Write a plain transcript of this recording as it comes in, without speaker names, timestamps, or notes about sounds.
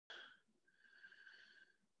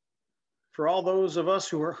For all those of us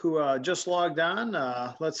who just logged on,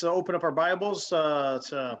 let's open up our Bibles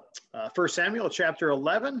to 1 Samuel chapter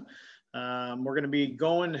 11. We're going to be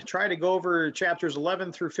try to go over chapters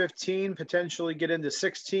 11 through 15, potentially get into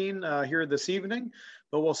 16 here this evening,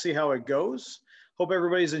 but we'll see how it goes. Hope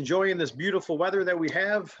everybody's enjoying this beautiful weather that we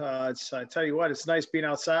have. I tell you what, it's nice being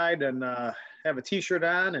outside and have a t-shirt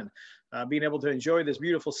on and being able to enjoy this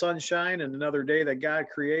beautiful sunshine and another day that God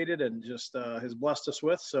created and just has blessed us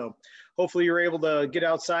with. So hopefully you're able to get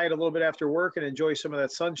outside a little bit after work and enjoy some of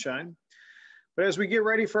that sunshine. But as we get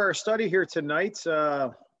ready for our study here tonight,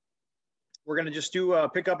 we're going to just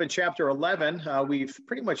pick up in chapter 11. We've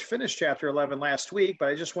pretty much finished chapter 11 last week, but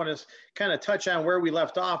I just want to kind of touch on where we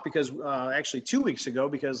left off because actually 2 weeks ago,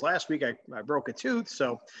 because last week I broke a tooth.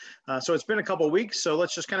 So it's been a couple of weeks. So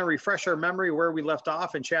let's just kind of refresh our memory where we left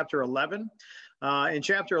off in chapter 11. In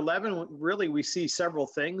chapter 11, really, we see several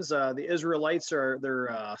things. The Israelites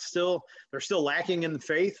they're still lacking in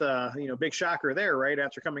faith. Big shocker there, right?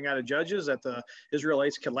 After coming out of Judges, that the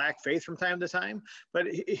Israelites can lack faith from time to time. But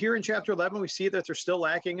here in chapter 11, we see that they're still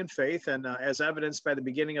lacking in faith, and as evidenced by the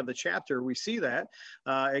beginning of the chapter, we see that.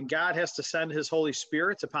 And God has to send His Holy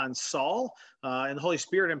Spirit upon Saul, and the Holy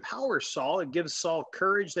Spirit empowers Saul. It gives Saul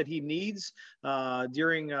courage that he needs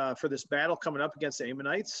for this battle coming up against the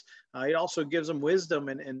Ammonites. It also gives him wisdom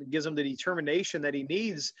and gives him the determination that he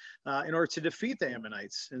needs in order to defeat the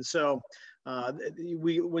Ammonites. And so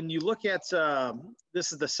when you look at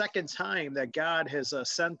this is the second time that God has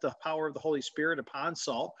sent the power of the Holy Spirit upon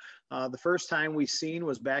Saul. The first time we seen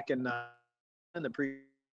was back in the previous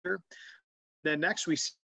year. Then next we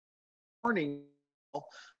see warning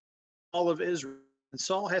all of Israel. And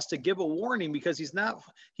Saul has to give a warning because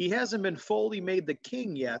he hasn't been fully made the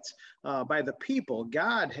king yet by the people.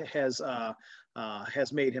 God has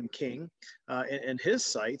made him king in his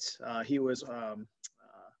sight. He was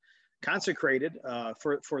consecrated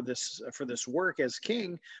for this work as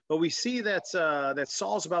king. But we see that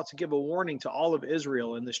Saul's about to give a warning to all of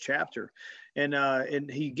Israel in this chapter.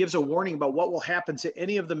 And he gives a warning about what will happen to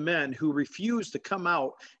any of the men who refuse to come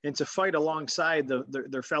out and to fight alongside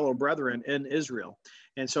their fellow brethren in Israel.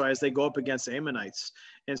 And so as they go up against the Ammonites.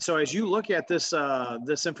 And so as you look at this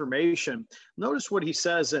information, notice what he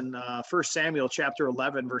says in 1 Samuel chapter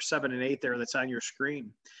 11, verse 7 and 8 there that's on your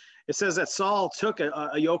screen. It says that Saul took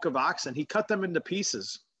a yoke of oxen. He cut them into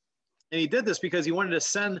pieces. And he did this because he wanted to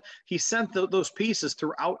sent those pieces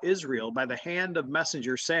throughout Israel by the hand of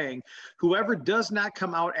messengers, saying, whoever does not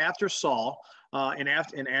come out after Saul and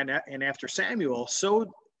after Samuel,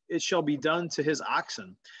 so it shall be done to his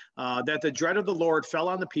oxen. That the dread of the Lord fell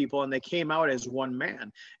on the people, and they came out as one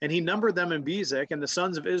man. And he numbered them in Bezek, and the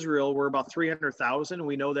sons of Israel were about 300,000.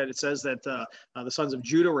 We know that it says that the sons of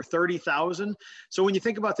Judah were 30,000. So when you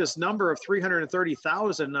think about this number of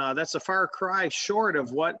 330,000, that's a far cry short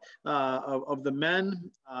of what of the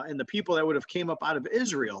men and the people that would have came up out of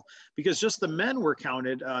Israel, because just the men were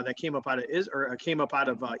counted that came up out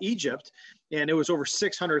of Egypt, and it was over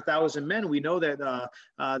 600,000 men. We know that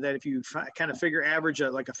that if you kind of figure average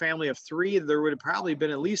like a family of three, there would have probably been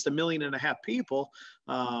at least 1.5 million people,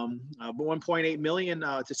 but 1.8 million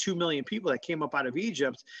to 2 million people that came up out of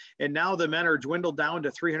Egypt. And now the men are dwindled down to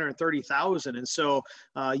 330,000. And so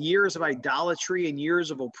years of idolatry and years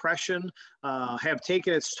of oppression have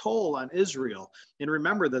taken its toll on Israel. And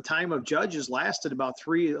remember, the time of Judges lasted about a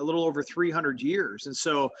little over 300 years. And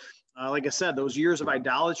so like I said, those years of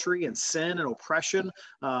idolatry and sin and oppression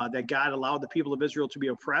that God allowed the people of Israel to be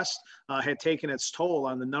oppressed had taken its toll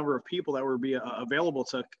on the number of people that were available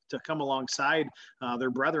to come alongside their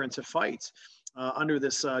brethren to fight under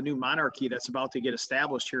this new monarchy that's about to get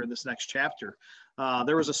established here in this next chapter.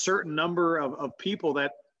 There was a certain number of people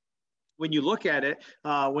that, when you look at it,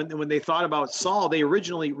 when they thought about Saul, they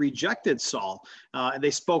originally rejected Saul and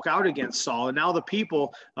they spoke out against Saul. And now the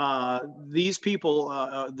people, the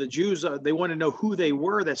Jews, they want to know who they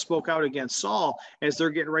were that spoke out against Saul as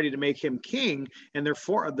they're getting ready to make him king. And they're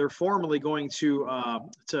formally going to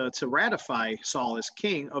ratify Saul as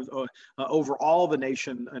king over all the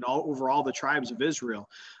nation and over all the tribes of Israel.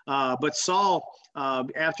 But Saul,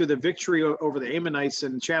 after the victory over the Ammonites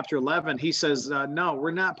in chapter 11, he says, no,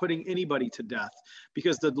 we're not putting anybody to death,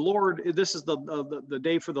 because the Lord, this is the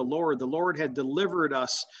day for the Lord. The Lord had delivered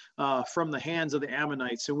us from the hands of the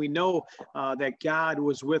Ammonites. And we know that God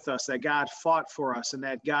was with us, that God fought for us, and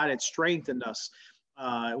that God had strengthened us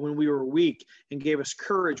when we were weak and gave us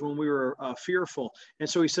courage when we were fearful. And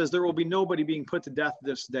so he says, there will be nobody being put to death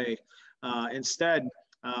this day. Instead,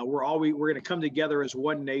 we're going to come together as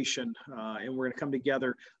one nation, and we're going to come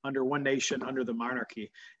together under one nation, under the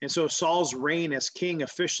monarchy. And so Saul's reign as king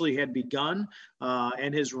officially had begun,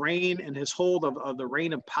 and his reign and his hold of the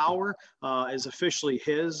reign of power is officially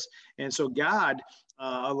his. And so God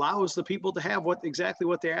allows the people to have exactly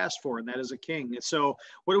what they asked for, and that is a king. And so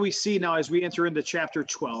what do we see now as we enter into chapter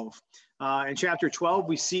 12? In chapter 12,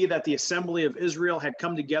 we see that the assembly of Israel had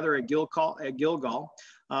come together at Gilgal.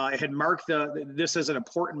 It had marked this as an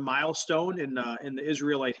important milestone in the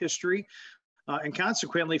Israelite history. And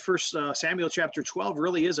consequently, First Samuel chapter 12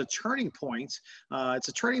 really is a turning point. It's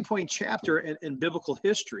a turning point chapter in biblical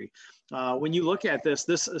history. When you look at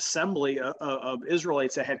this assembly of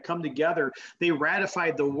Israelites that had come together, they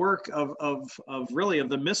ratified the work of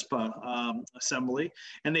the Mizpah assembly,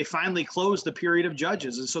 and they finally closed the period of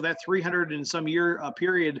Judges. And so that 300 and some year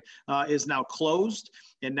period is now closed.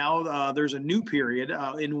 And now there's a new period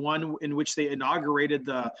in which they inaugurated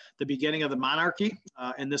the beginning of the monarchy,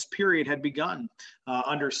 and this period had begun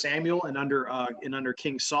under Samuel and under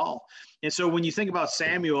King Saul. And so when you think about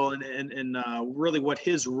Samuel and really what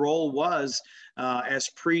his role was as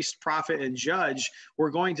priest, prophet, and judge,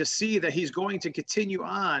 we're going to see that he's going to continue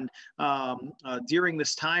on during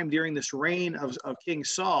this reign of King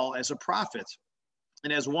Saul as a prophet,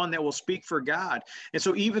 and as one that will speak for God. And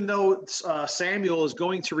so even though Samuel is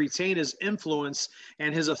going to retain his influence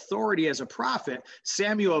and his authority as a prophet,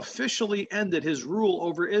 Samuel officially ended his rule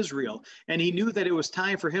over Israel. And he knew that it was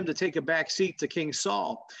time for him to take a back seat to King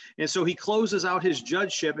Saul. And so he closes out his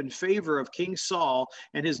judgeship in favor of King Saul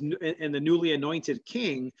and the newly anointed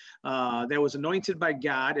king that was anointed by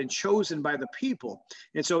God and chosen by the people.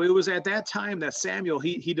 And so it was at that time that Samuel,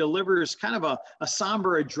 he delivers kind of a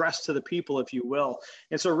somber address to the people, if you will.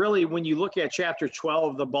 And so really, when you look at chapter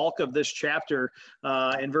 12, the bulk of this chapter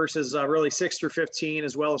in verses really 6 through 15,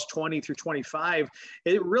 as well as 20 through 25,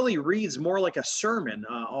 it really reads more like a sermon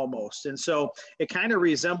almost. And so it kind of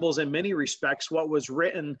resembles in many respects what was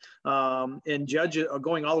written in Judges,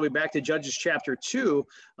 going all the way back to Judges chapter 2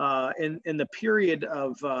 in the period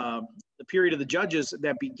of the Judges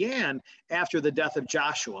that began after the death of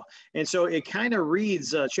Joshua. And so it kind of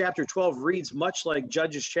reads, chapter 12 reads much like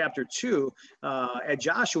Judges chapter 2 at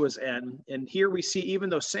Joshua's end. And here we see, even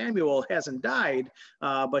though Samuel hasn't died,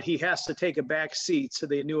 but he has to take a back seat to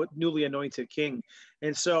the newly anointed king.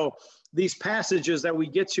 And so these passages that we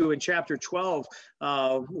get to in chapter 12,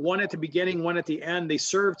 one at the beginning, one at the end, they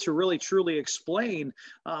serve to really truly explain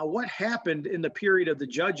what happened in the period of the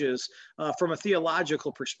Judges from a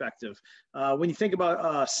theological perspective. When you think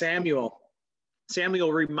about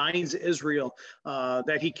Samuel reminds Israel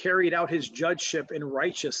that he carried out his judgeship in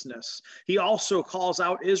righteousness. He also calls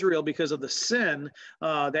out Israel because of the sin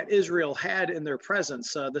that Israel had in their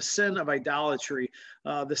presence, the sin of idolatry,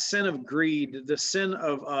 the sin of greed, the sin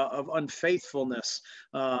of unfaithfulness.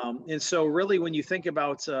 And so really, when you think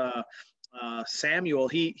about Samuel,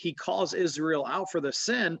 he calls Israel out for the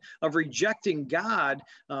sin of rejecting God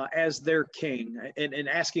as their king and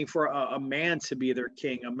asking for a man to be their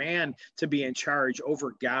king, a man to be in charge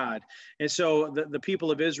over God. And so the people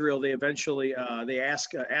of Israel, they eventually they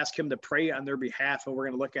ask him to pray on their behalf, and we're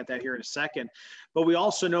going to look at that here in a second. But we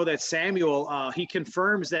also know that Samuel, he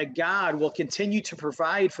confirms that God will continue to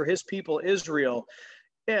provide for his people Israel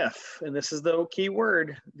if, and this is the key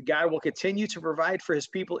word, God will continue to provide for his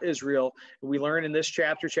people Israel. We learn in this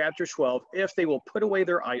chapter 12, if they will put away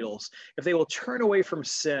their idols, if they will turn away from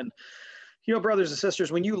sin. You know, brothers and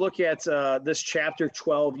sisters, when you look at this chapter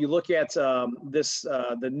 12, you look at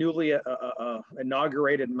the newly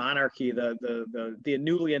inaugurated monarchy, the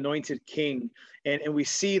newly anointed king, and we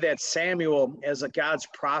see that Samuel, as a God's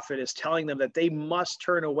prophet, is telling them that they must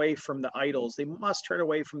turn away from the idols. They must turn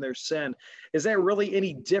away from their sin. Is that really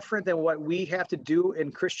any different than what we have to do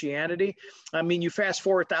in Christianity? I mean, you fast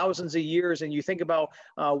forward thousands of years and you think about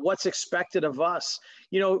what's expected of us.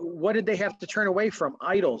 You know, what did they have to turn away from?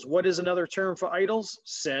 Idols. What is another term for idols?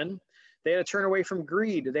 Sin. They had to turn away from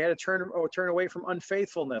greed. They had to turn away from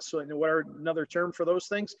unfaithfulness. So what are another term for those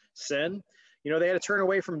things? Sin. You know, they had to turn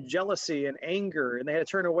away from jealousy and anger, and they had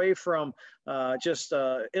to turn away from just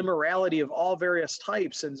immorality of all various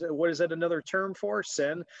types. And what is that another term for?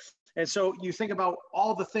 Sin. And so you think about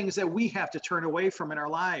all the things that we have to turn away from in our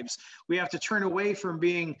lives. We have to turn away from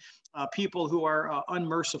being people who are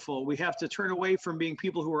unmerciful. We have to turn away from being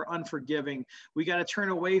people who are unforgiving. We got to turn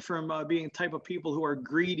away from being type of people who are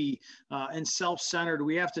greedy and self-centered.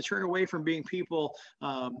 We have to turn away from being people,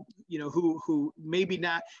 who maybe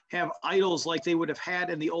not have idols like they would have had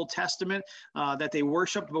in the Old Testament that they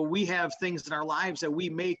worshiped, but we have things in our lives that we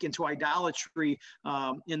make into idolatry,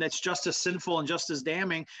 and that's just as sinful and just as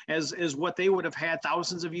damning as what they would have had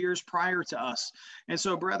thousands of years prior to us. And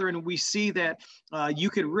so, brethren, we see that you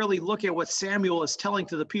could really look at what Samuel is telling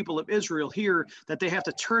to the people of Israel here, that they have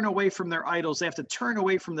to turn away from their idols. They have to turn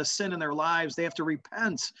away from the sin in their lives. They have to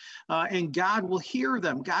repent, and God will hear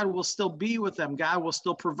them. God will still be with them. God will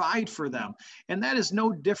still provide for them. And that is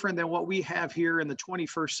no different than what we have here in the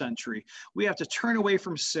 21st century. We have to turn away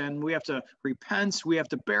from sin. We have to repent. We have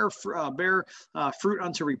to bear fruit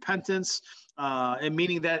unto repentance. And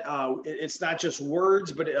meaning that it's not just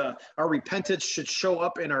words, but our repentance should show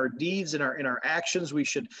up in our deeds, in our actions.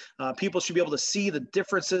 People should be able to see the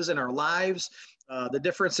differences in our lives. The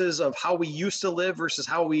differences of how we used to live versus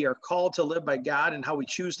how we are called to live by God, and how we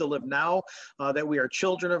choose to live now, that we are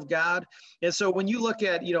children of God. And so when you look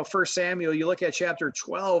at, 1 Samuel, you look at chapter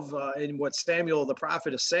 12 and what Samuel the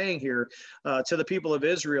prophet is saying here to the people of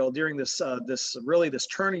Israel during this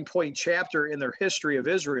turning point chapter in their history of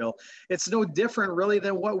Israel. It's no different really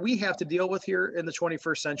than what we have to deal with here in the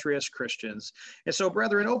 21st century as Christians. And so,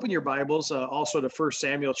 brethren, open your Bibles also to 1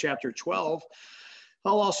 Samuel chapter 12.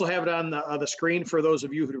 I'll also have it on the screen for those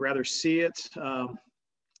of you who'd rather see it.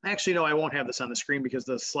 Actually, no, I won't have this on the screen because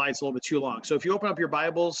the slide's a little bit too long. So if you open up your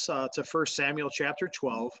Bibles to 1 Samuel chapter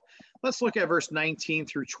 12, let's look at verse 19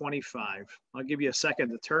 through 25. I'll give you a second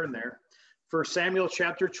to turn there. 1 Samuel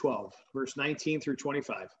chapter 12, verse 19 through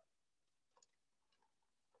 25.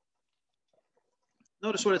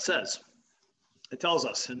 Notice what it says. It tells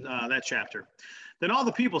us in that chapter. Then all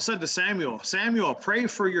the people said to Samuel, Samuel, pray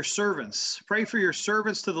for your servants. Pray for your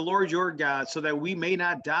servants to the Lord your God, so that we may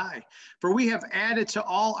not die. For we have added to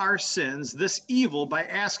all our sins this evil by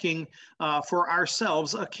asking for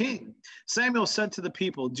ourselves a king. Samuel said to the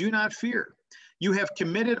people, do not fear. You have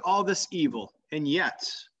committed all this evil, and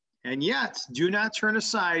yet do not turn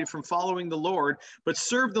aside from following the Lord, but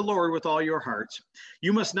serve the Lord with all your heart.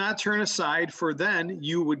 You must not turn aside, for then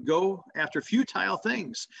you would go after futile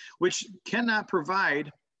things, which cannot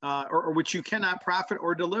provide, or which you cannot profit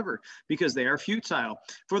or deliver, because they are futile.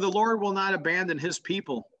 For the Lord will not abandon his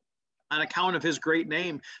people on account of his great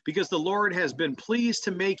name, because the Lord has been pleased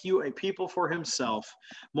to make you a people for himself.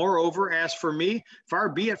 Moreover, as for me, far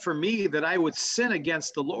be it from me that I would sin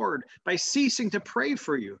against the Lord by ceasing to pray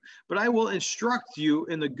for you, but I will instruct you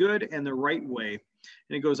in the good and the right way.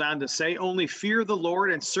 And it goes on to say, only fear the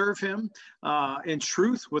Lord and serve him in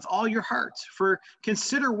truth with all your heart. For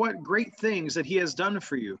consider what great things that he has done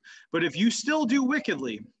for you. But if you still do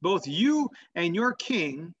wickedly, both you and your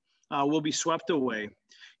king will be swept away.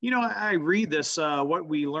 I read this, what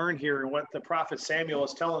we learn here and what the prophet Samuel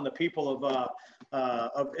is telling the people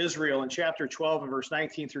of Israel in chapter 12 and verse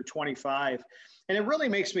 19 through 25. And it really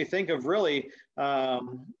makes me think of Romans,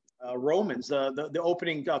 the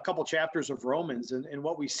opening couple chapters of Romans and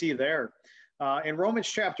what we see there. In Romans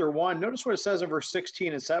chapter 1, notice what it says in verse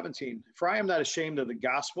 16 and 17. For I am not ashamed of the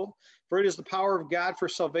gospel, for it is the power of God for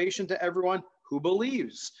salvation to everyone who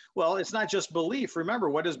believes. Well, it's not just belief. Remember,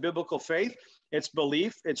 what is biblical faith? It's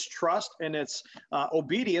belief, it's trust, and it's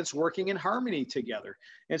obedience working in harmony together.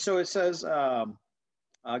 And so it says, for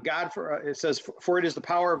it is the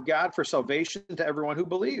power of God for salvation to everyone who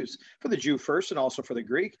believes, for the Jew first and also for the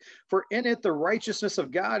Greek. For in it the righteousness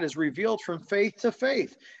of God is revealed from faith to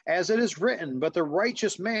faith, as it is written, but the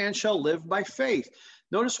righteous man shall live by faith.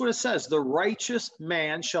 Notice what it says, the righteous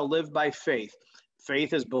man shall live by faith.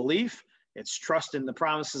 Faith is belief. It's trust in the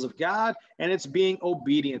promises of God, and it's being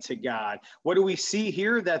obedient to God. What do we see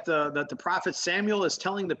here that the prophet Samuel is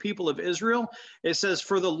telling the people of Israel? It says,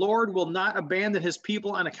 for the Lord will not abandon his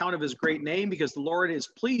people on account of his great name, because the Lord is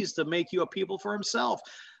pleased to make you a people for himself.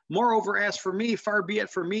 Moreover, as for me, far be it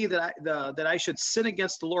from me that I should sin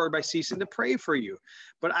against the Lord by ceasing to pray for you.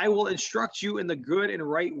 But I will instruct you in the good and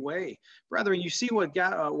right way. Brethren, you see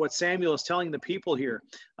what Samuel is telling the people here.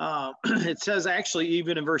 It says actually,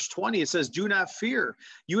 even in verse 20, it says, do not fear.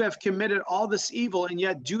 You have committed all this evil, and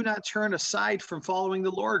yet do not turn aside from following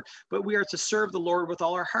the Lord. But we are to serve the Lord with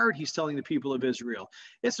all our heart, he's telling the people of Israel.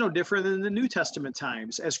 It's no different than the New Testament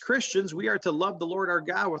times. As Christians, we are to love the Lord our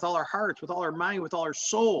God with all our hearts, with all our mind, with all our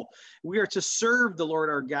soul. We are to serve the Lord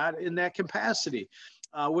our God in that capacity.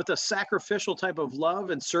 With a sacrificial type of love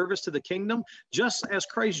and service to the kingdom, just as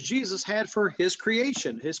Christ Jesus had for his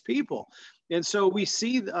creation, his people. And so we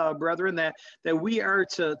see, brethren, that we are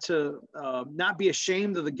to not be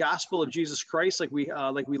ashamed of the gospel of Jesus Christ, like we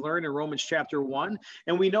learn in Romans chapter 1,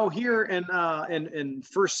 and we know here in 1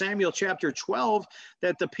 Samuel chapter 12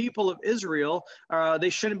 that the people of Israel, they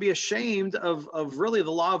shouldn't be ashamed of really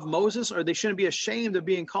the law of Moses, or they shouldn't be ashamed of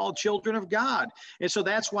being called children of God. And so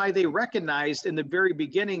that's why they recognized in the very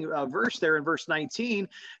beginning verse there in verse 19,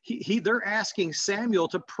 they're asking Samuel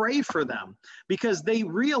to pray for them, because they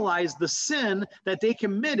realized the sin that they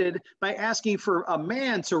committed by asking for a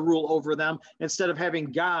man to rule over them instead of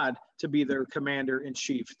having God to be their commander in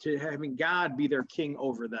chief, to having God be their king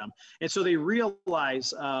over them. And so they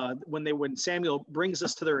realize when Samuel brings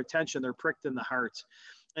this to their attention, they're pricked in the heart.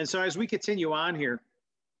 And so as we continue on here,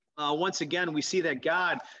 once again, we see that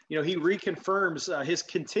God, he reconfirms his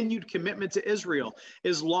continued commitment to Israel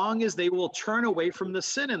as long as they will turn away from the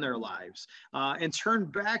sin in their lives and turn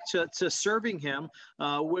back to serving him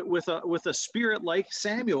with a spirit like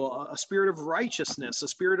Samuel, a spirit of righteousness, a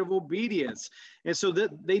spirit of obedience. And so that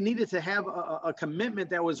they needed to have a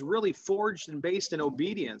commitment that was really forged and based in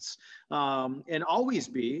obedience, and always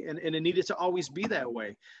be, and it needed to always be that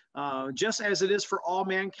way. Just as it is for all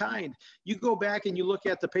mankind. You go back and you look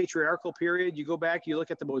at the patriarchal period, you go back, you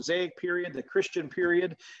look at the Mosaic period, the Christian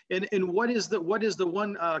period, and what is the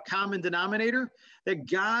one common denominator? That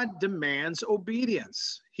God demands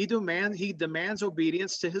obedience. He demands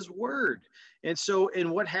obedience to his word. And so,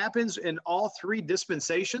 what happens in all three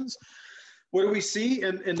dispensations? What do we see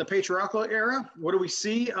in the patriarchal era? What do we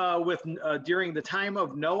see during the time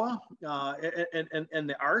of Noah and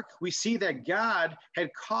the ark? We see that God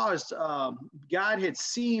had caused, God had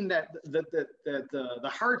seen that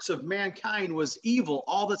the hearts of mankind was evil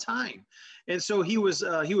all the time, and so he was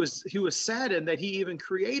saddened that he even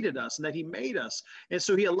created us and that he made us, and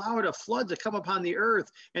so he allowed a flood to come upon the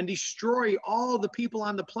earth and destroy all the people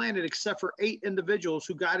on the planet except for 8 individuals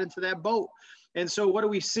who got into that boat. And so what do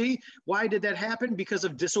we see? Why did that happen? Because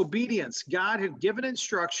of disobedience. God had given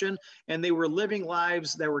instruction and they were living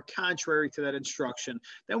lives that were contrary to that instruction.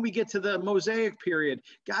 Then we get to the Mosaic period.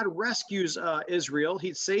 God rescues Israel.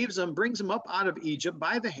 He saves them, brings them up out of Egypt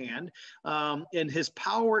by the hand, and his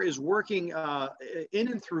power is working in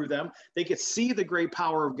and through them. They could see the great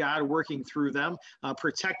power of God working through them,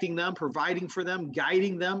 protecting them, providing for them,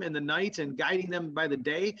 guiding them in the night and guiding them by the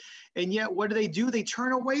day. And yet what do? They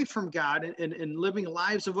turn away from God and living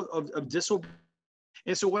lives of disobedience.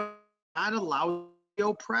 And so what God allowed the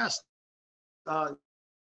oppressed,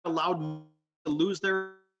 allowed to lose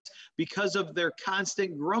their, because of their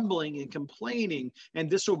constant grumbling and complaining and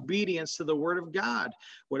disobedience to the word of God.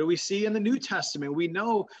 What do we see in the New Testament? We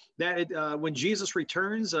know that when Jesus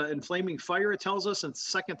returns in flaming fire, it tells us in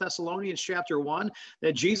 2 Thessalonians chapter 1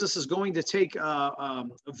 that Jesus is going to take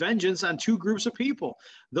vengeance on 2 groups of people,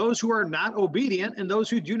 those who are not obedient and those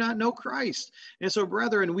who do not know Christ. And so,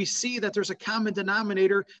 brethren, we see that there's a common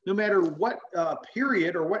denominator no matter what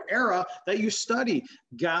period or what era that you study.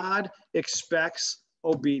 God expects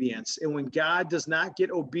obedience. And when God does not get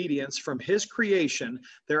obedience from his creation,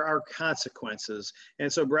 there are consequences.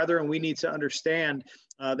 And so, brethren, we need to understand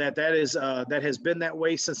that has been that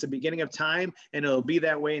way since the beginning of time, and it'll be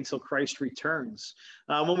that way until Christ returns.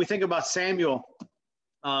 When we think about Samuel,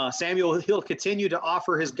 he'll continue to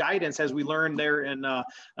offer his guidance, as we learned there in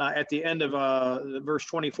at the end of verse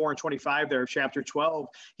 24 and 25 there of chapter 12.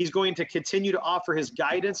 He's going to continue to offer his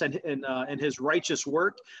guidance and his righteous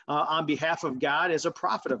work on behalf of God as a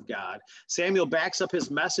prophet of God. Samuel backs up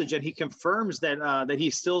his message and he confirms that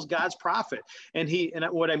he still is God's prophet. And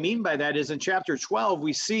what I mean by that is in chapter 12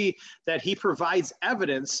 we see that he provides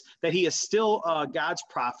evidence that he is still God's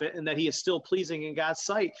prophet and that he is still pleasing in God's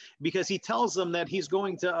sight, because he tells them that he's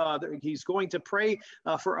going to pray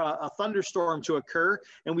for a thunderstorm to occur,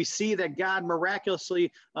 and we see that God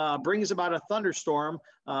miraculously brings about a thunderstorm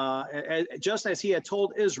just as he had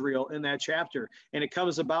told Israel in that chapter, and it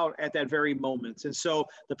comes about at that very moment. And so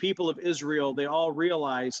the people of Israel, they all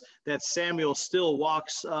realize that Samuel still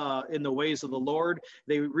walks in the ways of the Lord.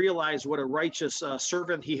 They realize what a righteous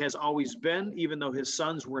servant he has always been, even though his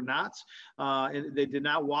sons were not, and they did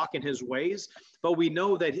not walk in his ways. But we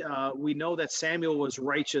know that Samuel was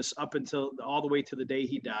righteous up until all the way to the day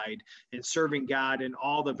he died, and serving God in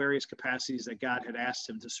all the various capacities that God had asked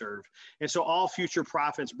him to serve. And so all future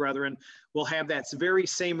prophets, brethren, will have that very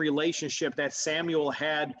same relationship that Samuel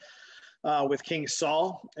had with King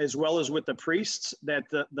Saul, as well as with the priests, that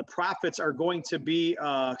the prophets are going to be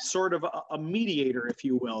sort of a mediator, if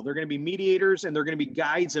you will. They're going to be mediators, and they're going to be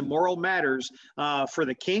guides in moral matters for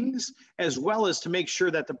the kings, as well as to make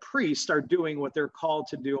sure that the priests are doing what they're called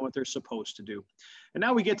to do and what they're supposed to do. And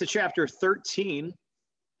now we get to chapter 13.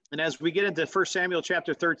 And as we get into 1 Samuel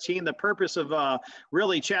chapter 13, the purpose of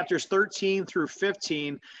really chapters 13 through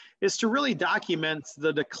 15 is to really document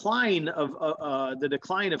the decline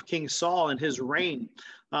of King Saul and his reign.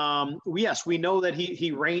 Yes, we know that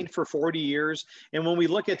he reigned for 40 years. And when we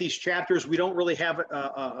look at these chapters, we don't really have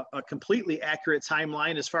a completely accurate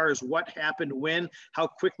timeline as far as what happened when, how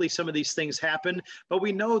quickly some of these things happened. But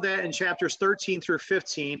we know that in chapters 13 through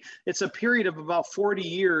 15, it's a period of about 40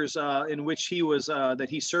 years in which that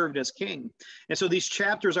he served as king. And so these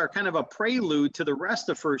chapters are kind of a prelude to the rest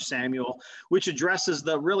of 1 Samuel, which addresses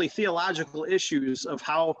the really theological issues of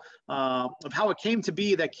how it came to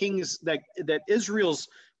be that that Israel's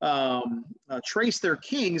trace their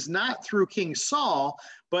kings not through King Saul,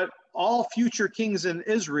 but all future kings in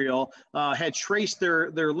Israel had traced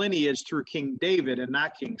their lineage through King David and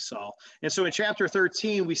not King Saul. And so in chapter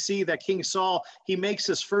 13, we see that King Saul, he makes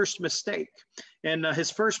his first mistake. And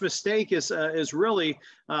his first mistake is that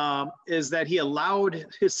he allowed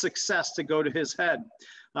his success to go to his head.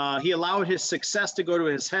 He allowed his success to go to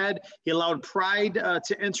his head. He allowed pride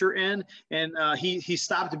to enter in, and he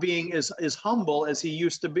stopped being as humble as he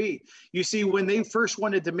used to be. You see, when they first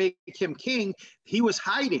wanted to make him king, he was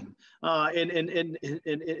hiding, and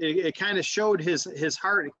it kind of showed his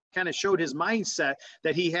heart. It kind of showed his mindset,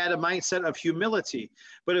 that he had a mindset of humility.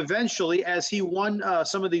 But eventually, as he won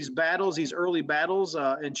some of these battles, these early battles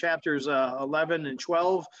in chapters 11 and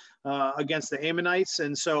 12 against the Ammonites,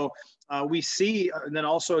 and so we see, and then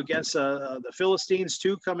also against the Philistines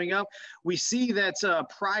too coming up, we see that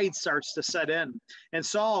pride starts to set in. And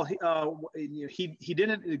Saul, he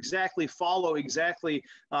didn't exactly follow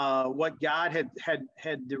what God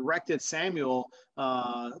had directed Samuel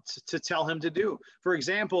to tell him to do. For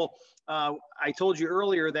example, I told you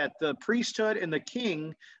earlier that the priesthood and the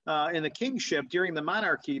king and the kingship during the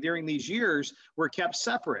monarchy, during these years, were kept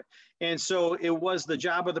separate. And so it was the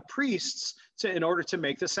job of the priests in order to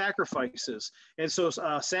make the sacrifices. And so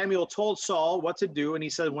Samuel told Saul what to do. And he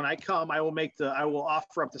said, when I come, I will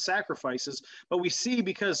offer up the sacrifices. But we see,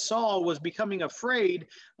 because Saul was becoming afraid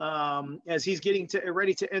as he's getting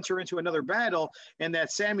ready to enter into another battle, and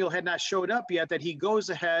that Samuel had not showed up yet, that he goes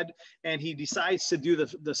ahead and he decides to do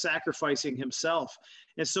the sacrificing himself.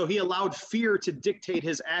 And so he allowed fear to dictate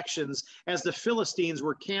his actions as the Philistines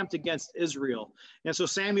were camped against Israel. And so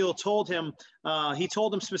Samuel told him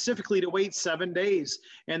specifically to wait 7 days,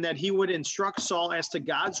 and that he would instruct Saul as to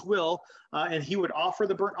God's will, and he would offer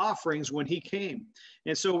the burnt offerings when he came.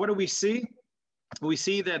 And so what do we see? We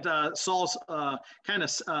see that Saul's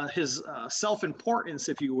his self-importance,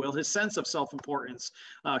 if you will, his sense of self-importance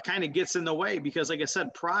kind of gets in the way, because, like I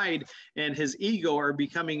said, pride and his ego are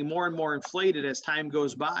becoming more and more inflated as time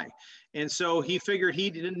goes by. And so he figured he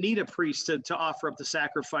didn't need a priest to offer up the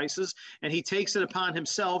sacrifices, and he takes it upon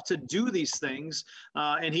himself to do these things,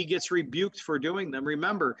 and he gets rebuked for doing them.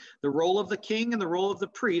 Remember, the role of the king and the role of the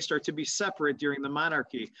priest are to be separate during the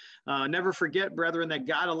monarchy. Never forget, brethren, that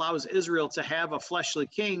God allows Israel to have a fleshly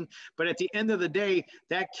king, but at the end of the day,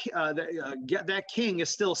 that king is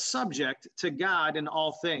still subject to God in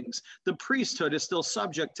all things. The priesthood is still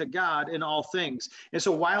subject to God in all things. And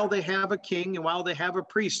so while they have a king and while they have a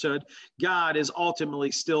priesthood, God is ultimately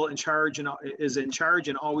still in charge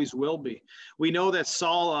and always will be. We know that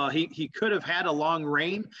Saul, he could have had a long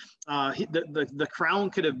reign. The crown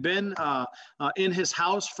could have been in his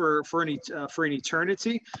house for an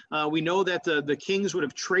eternity. We know that the kings would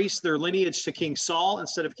have traced their lineage to King Saul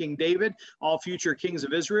instead of King David, all future kings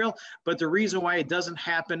of Israel. But the reason why it doesn't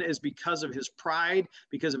happen is because of his pride,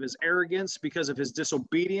 because of his arrogance, because of his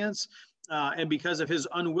disobedience. And because of his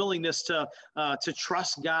unwillingness to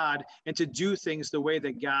trust God and to do things the way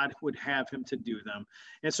that God would have him to do them.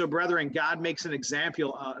 And so, brethren, God makes an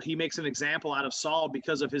example. He makes an example out of Saul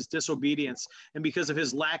because of his disobedience and because of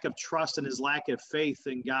his lack of trust and his lack of faith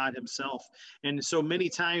in God himself. And so many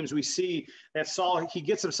times we see that Saul, he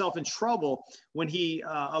gets himself in trouble when he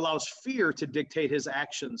allows fear to dictate his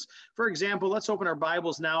actions. For example, let's open our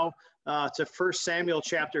Bibles now to 1 Samuel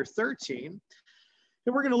chapter 13.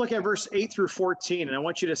 And we're going to look at verse 8 through 14, and I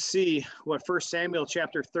want you to see what 1 Samuel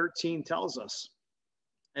chapter 13 tells us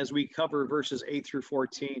as we cover verses 8 through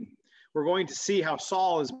 14. We're going to see how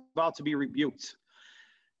Saul is about to be rebuked.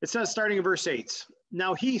 It says, starting in verse 8,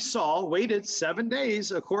 "Now he, Saul, waited 7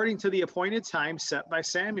 days according to the appointed time set by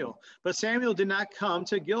Samuel. But Samuel did not come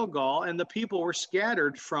to Gilgal, and the people were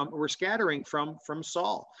scattering from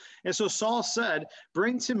Saul. And so Saul said,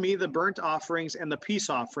 'Bring to me the burnt offerings and the peace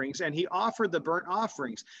offerings.' And he offered the burnt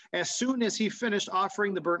offerings. As soon as he finished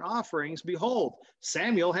offering the burnt offerings, behold,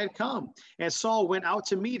 Samuel had come. And Saul went out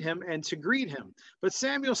to meet him and to greet him. But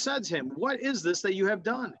Samuel said to him, 'What is this that you have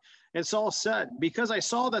done?' And Saul said, because I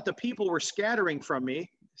saw that the people were scattering from me,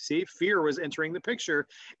 see, fear was entering the picture,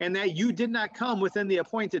 and that you did not come within the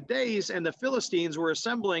appointed days, and the Philistines were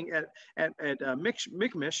assembling at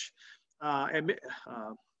Michmash,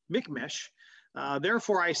 Michmash.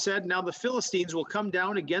 Therefore I said, now the Philistines will come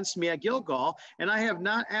down against me at Gilgal, and I have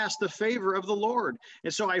not asked the favor of the Lord.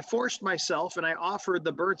 And so I forced myself, and I offered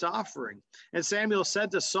the burnt offering. And Samuel said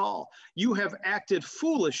to Saul, you have acted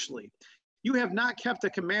foolishly. You have not kept the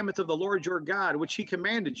commandment of the Lord your God, which he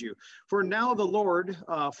commanded you. For now the Lord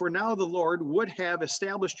would have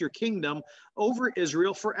established your kingdom over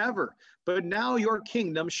Israel forever. But now your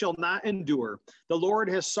kingdom shall not endure. The Lord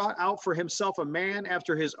has sought out for himself a man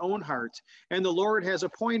after his own heart, and the Lord has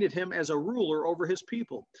appointed him as a ruler over his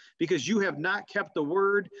people, because you have not kept the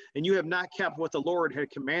word, and you have not kept what the Lord had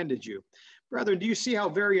commanded you. Brethren, do you see how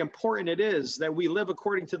very important it is that we live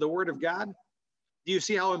according to the word of God? Do you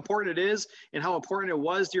see how important it is, and how important it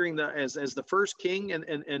was during as the first king in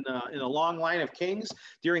a long line of kings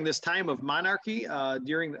during this time of monarchy,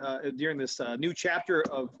 during this new chapter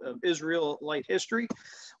of Israelite history?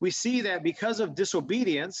 We see that because of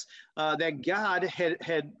disobedience, that God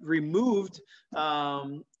had removed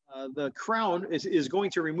the crown, is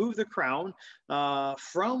going to remove the crown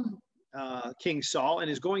from King Saul,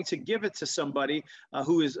 and is going to give it to somebody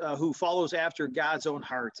who follows after God's own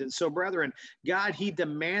heart. And so, brethren, God, he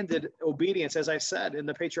demanded obedience, as I said, in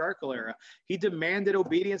the patriarchal era. He demanded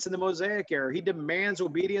obedience in the Mosaic era. He demands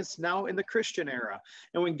obedience now in the Christian era.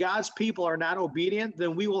 And when God's people are not obedient,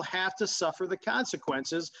 then we will have to suffer the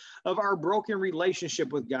consequences of our broken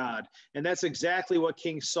relationship with God. And that's exactly what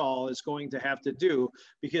King Saul is going to have to do,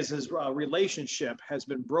 because his relationship has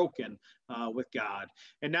been broken with God.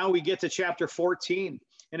 And now we get to chapter 14.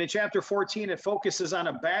 And in chapter 14, it focuses on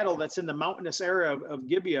a battle that's in the mountainous area of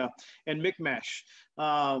Gibeah and Michmash.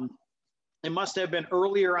 It must have been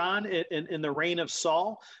earlier on in the reign of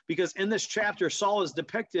Saul, because in this chapter, Saul is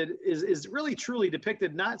depicted, is really truly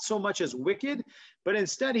depicted not so much as wicked, but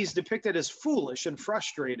instead he's depicted as foolish and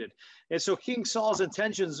frustrated. And so King Saul's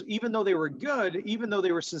intentions, even though they were good, even though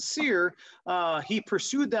they were sincere, he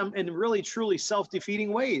pursued them in really truly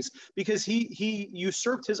self-defeating ways, because he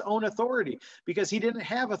usurped his own authority, because he didn't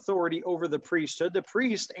have authority over the priesthood. The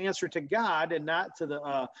priest answered to God and not to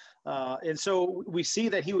the and so we see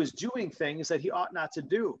that he was doing things that he ought not to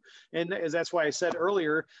do. And that's why I said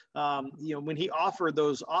earlier, when he offered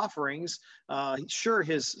those offerings, sure,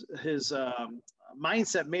 his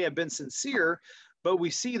mindset may have been sincere, but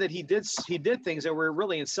we see that he did things that were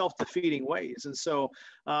really in self-defeating ways. And so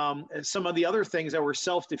some of the other things that were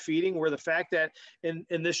self-defeating were the fact that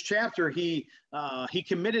in this chapter, he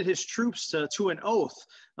committed his troops to an oath,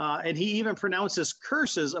 and he even pronounces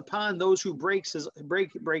curses upon those who break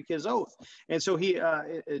his oath. And so he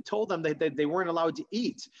told them that they weren't allowed to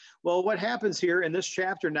eat. Well, what happens here in this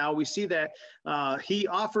chapter now, we see that he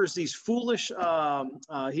offers these foolish,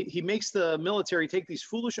 he makes the military take these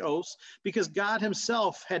foolish oaths, because God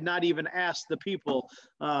himself had not even asked the people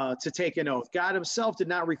to take an oath. God himself did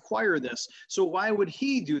not require this. So why would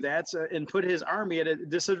he do that and put his army at a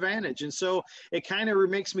disadvantage? And so it kind of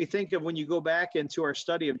makes me think of when you go back into our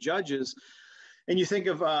study of Judges, and you think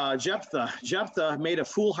of Jephthah. Jephthah made a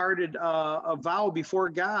foolhardy vow before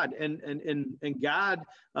God, and God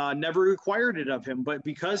never required it of him. But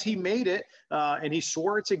because he made it and he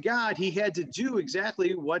swore it to God, he had to do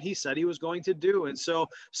exactly what he said he was going to do. And so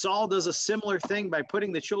Saul does a similar thing by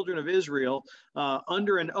putting the children of Israel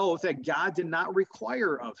under an oath that God did not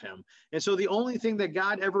require of him. And so the only thing that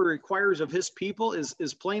God ever requires of his people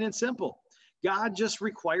is plain and simple. God just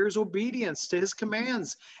requires obedience to his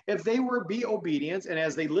commands. If they were be obedient, and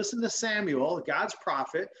as they listened to Samuel, God's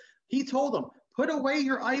prophet, he told them, put away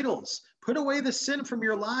your idols, put away the sin from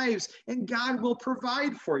your lives, and God will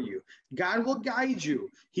provide for you. God will guide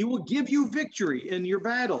you. He will give you victory in your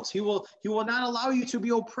battles. He will not allow you to be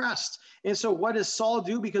oppressed. And so what does Saul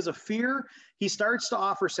do because of fear? He starts to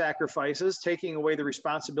offer sacrifices, taking away the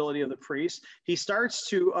responsibility of the priest. He starts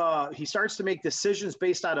to make decisions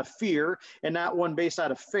based out of fear and not one based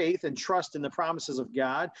out of faith and trust in the promises of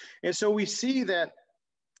God. And so we see that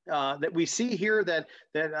we see here that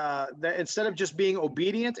instead of just being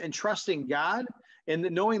obedient and trusting God and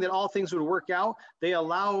knowing that all things would work out, they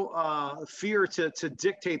allow fear to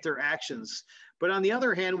dictate their actions. But on the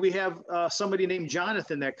other hand, we have somebody named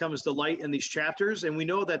Jonathan that comes to light in these chapters, and we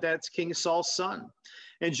know that that's King Saul's son.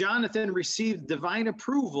 And Jonathan received divine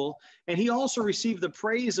approval, and he also received the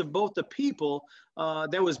praise of both the people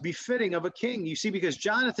that was befitting of a king. You see, because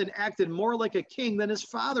Jonathan acted more like a king than his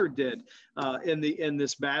father did in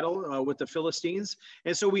this battle with the Philistines.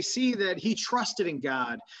 And so we see that he trusted in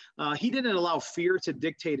God. He didn't allow fear to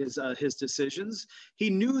dictate his decisions. He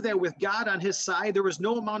knew that with God on his side, there was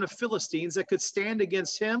no amount of Philistines that could stand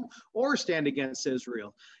against him or stand against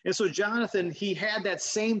Israel. And so Jonathan, he had that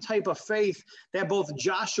same type of faith that both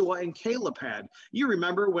Joshua and Caleb had. You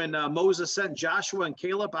remember when Moses sent Joshua and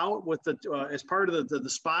Caleb out with as part of the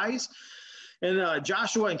spies? And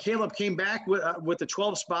Joshua and Caleb came back with the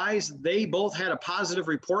 12 spies. They both had a positive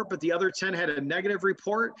report, but the other 10 had a negative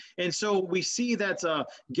report. And so we see that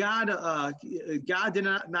God did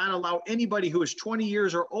not allow anybody who was 20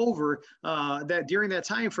 years or over that during that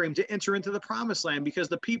time frame to enter into the promised land, because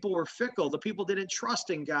the people were fickle. The people didn't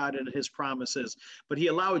trust in God and his promises. But he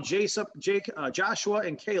allowed Joshua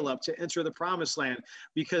and Caleb to enter the promised land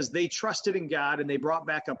because they trusted in God and they brought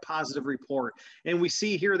back a positive report. And we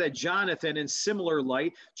see here that Jonathan, in similar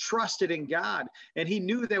light, trusted in God, and he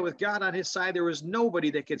knew that with God on his side, there was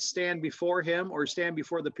nobody that could stand before him or stand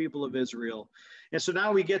before the people of Israel. And so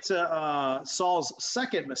now we get to Saul's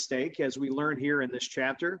second mistake, as we learn here in this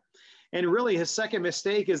chapter. And really, his second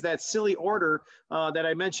mistake is that silly order that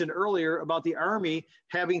I mentioned earlier about the army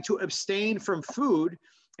having to abstain from food,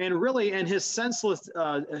 and his senseless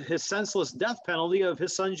death penalty of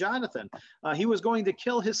his son Jonathan. He was going to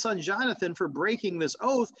kill his son Jonathan for breaking this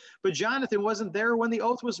oath, but Jonathan wasn't there when the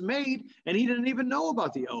oath was made, and he didn't even know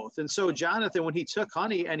about the oath. And so Jonathan, when he took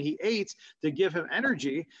honey and he ate to give him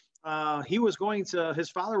energy, his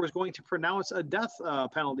father was going to pronounce a death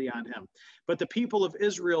penalty on him. But the people of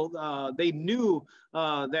Israel, they knew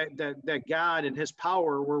that God and his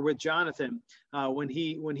power were with Jonathan when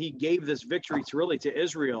he gave this victory to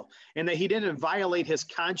Israel, and that he didn't violate his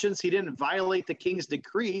conscience. He didn't violate the king's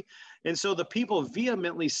decree. And so the people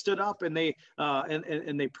vehemently stood up and they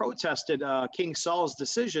protested King Saul's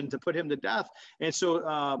decision to put him to death. And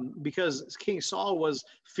so because King Saul was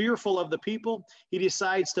fearful of the people, he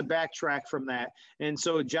decides to backtrack from that. And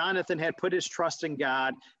so Jonathan had put his trust in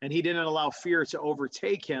God, and he didn't allow fear to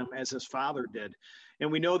overtake him as his father did.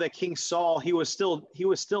 And we know that King Saul, he was still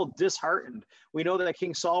disheartened. We know that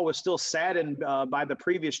King Saul was still saddened by the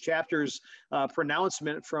previous chapter's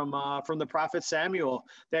pronouncement from the prophet Samuel,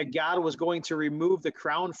 that God was going to remove the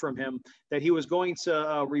crown from him, that he was going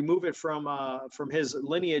to remove it from his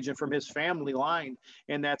lineage and from his family line,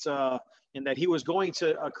 and that he was going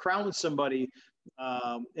to crown somebody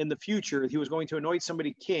in the future. He was going to anoint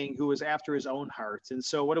somebody king who was after his own heart. And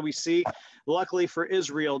so what do we see? Luckily for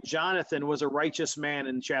Israel, Jonathan was a righteous man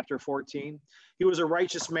in chapter 14. He was a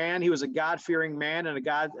righteous man. He was a God-fearing man and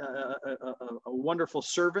a wonderful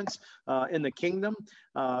servant in the kingdom,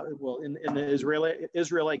 in the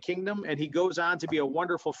Israelite kingdom. And he goes on to be a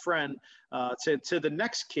wonderful friend to the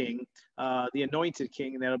next king, the anointed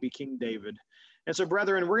king, and that'll be King David. And so,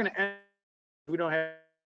 brethren, we're going to end. We don't have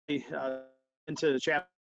into chapter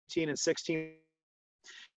 15 and 16.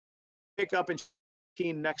 Pick up in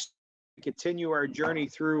 15 next. Continue our journey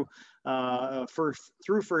through First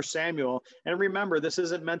Samuel. And remember, this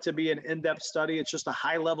isn't meant to be an in-depth study. It's just a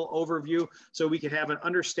high-level overview so we can have an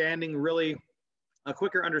understanding, really a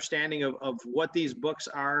quicker understanding of what these books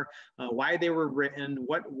are, why they were written,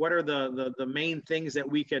 what are the main things that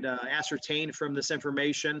we could ascertain from this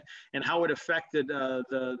information, and how it affected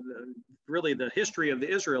really the history of the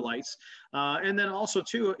Israelites. And then also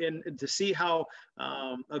too, to see how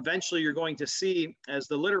eventually you're going to see, as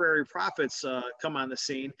the literary prophets come on the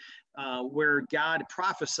scene, where God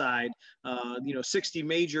prophesied, 60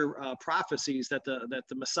 major prophecies that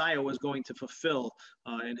the Messiah was going to fulfill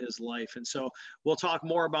in his life. And so we'll talk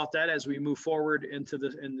more about that as we move forward into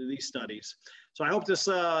these studies. So I hope this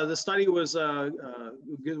study was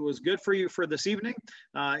good for you for this evening.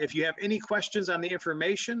 If you have any questions on the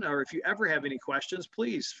information, or if you ever have any questions,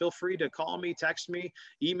 please feel free to call me, text me,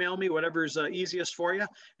 email me, whatever's easiest for you.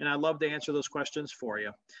 And I'd love to answer those questions for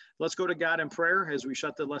you. Let's go to God in prayer as we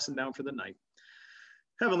shut the lesson down for the night.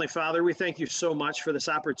 Heavenly Father, we thank you so much for this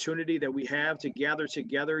opportunity that we have to gather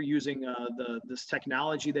together using this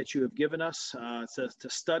technology that you have given us to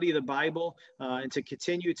study the Bible and to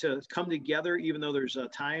continue to come together. Even though there's a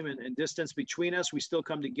time and distance between us, we still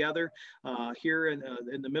come together here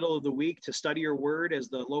in the middle of the week to study your word as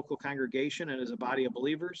the local congregation and as a body of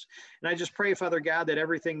believers. And I just pray, Father God, that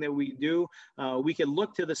everything that we do, we can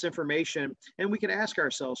look to this information and we can ask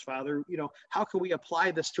ourselves, Father, how can we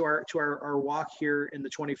apply this to our walk here in the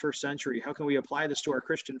the 21st century? How can we apply this to our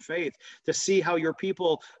Christian faith to see how your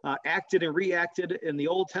people acted and reacted in the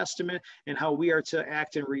Old Testament and how we are to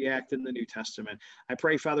act and react in the New Testament? I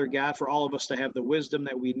pray, Father God, for all of us to have the wisdom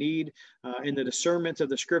that we need in the discernment of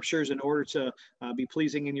the scriptures in order to be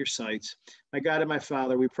pleasing in your sight. My God and my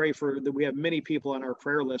Father, we pray for that. We have many people on our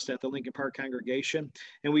prayer list at the Lincoln Park congregation,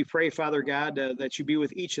 and we pray, Father God, that you be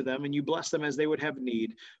with each of them and you bless them as they would have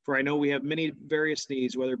need. For I know we have many various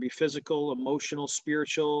needs, whether it be physical, emotional,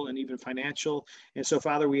 spiritual, and even financial. And so,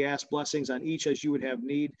 Father, we ask blessings on each as you would have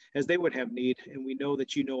need, as they would have need, and we know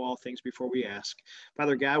that you know all things before we ask.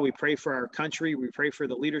 Father God, we pray for our country. We pray for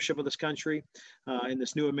the leadership of this country in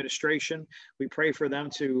this new administration. We pray for them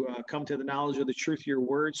to come to the knowledge of the truth of your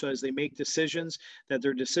word, so as they make decisions, that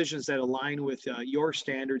they're decisions that align with your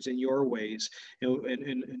standards and your ways.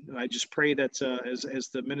 And I just pray that as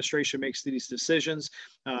the administration makes these decisions,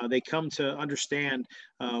 they come to understand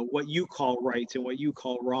what you call right and what you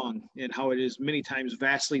call wrong, and how it is many times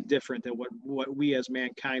vastly different than what we as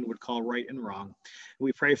mankind would call right and wrong.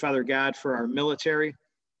 We pray, Father God, for our military.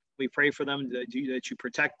 We pray for them, that you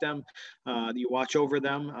protect them, that you watch over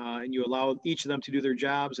them, and you allow each of them to do their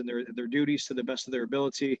jobs and their duties to the best of their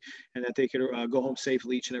ability, and that they could go home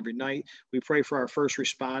safely each and every night. We pray for our first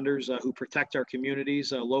responders who protect our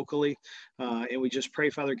communities locally. And we just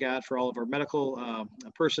pray, Father God, for all of our medical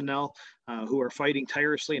personnel who are fighting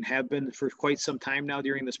tirelessly and have been for quite some time now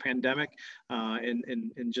during this pandemic,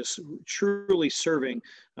 and just truly serving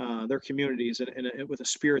their communities and with a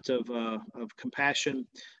spirit of compassion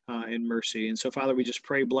and mercy. And so, Father, we just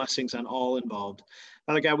pray blessings on all involved.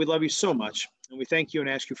 Father God, we love you so much, and we thank you and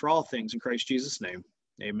ask you for all things in Christ Jesus' name.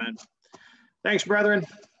 Amen. Thanks, brethren.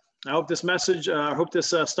 I hope this message, I hope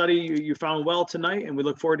this study you found well tonight, and we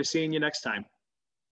look forward to seeing you next time.